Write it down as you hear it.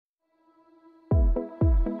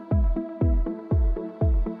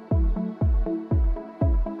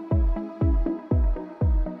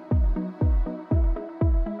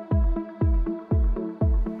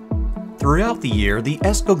Throughout the year, the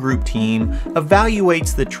ESCO Group team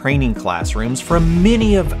evaluates the training classrooms from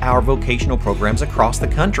many of our vocational programs across the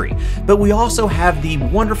country. But we also have the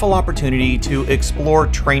wonderful opportunity to explore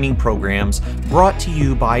training programs brought to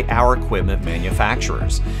you by our equipment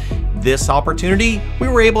manufacturers. This opportunity, we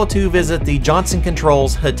were able to visit the Johnson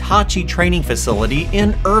Controls Hitachi training facility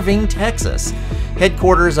in Irving, Texas,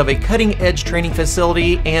 headquarters of a cutting-edge training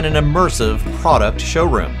facility and an immersive product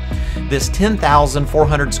showroom. This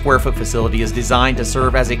 10,400 square foot facility is designed to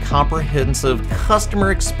serve as a comprehensive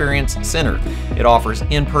customer experience center. It offers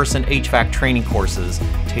in-person HVAC training courses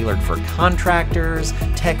tailored for contractors,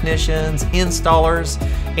 technicians, installers,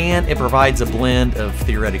 and it provides a blend of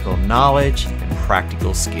theoretical knowledge and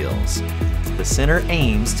practical skills. The center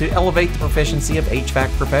aims to elevate the proficiency of HVAC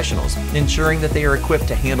professionals, ensuring that they are equipped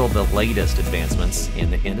to handle the latest advancements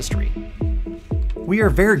in the industry. We are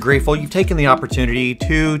very grateful you've taken the opportunity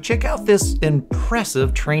to check out this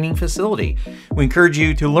impressive training facility. We encourage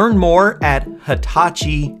you to learn more at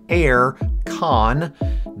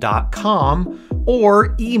HitachiAirCon.com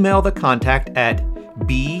or email the contact at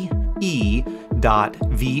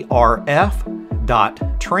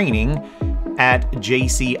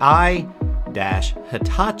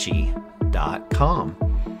be.vrf.training@jci-hitachi.com.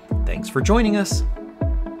 Thanks for joining us.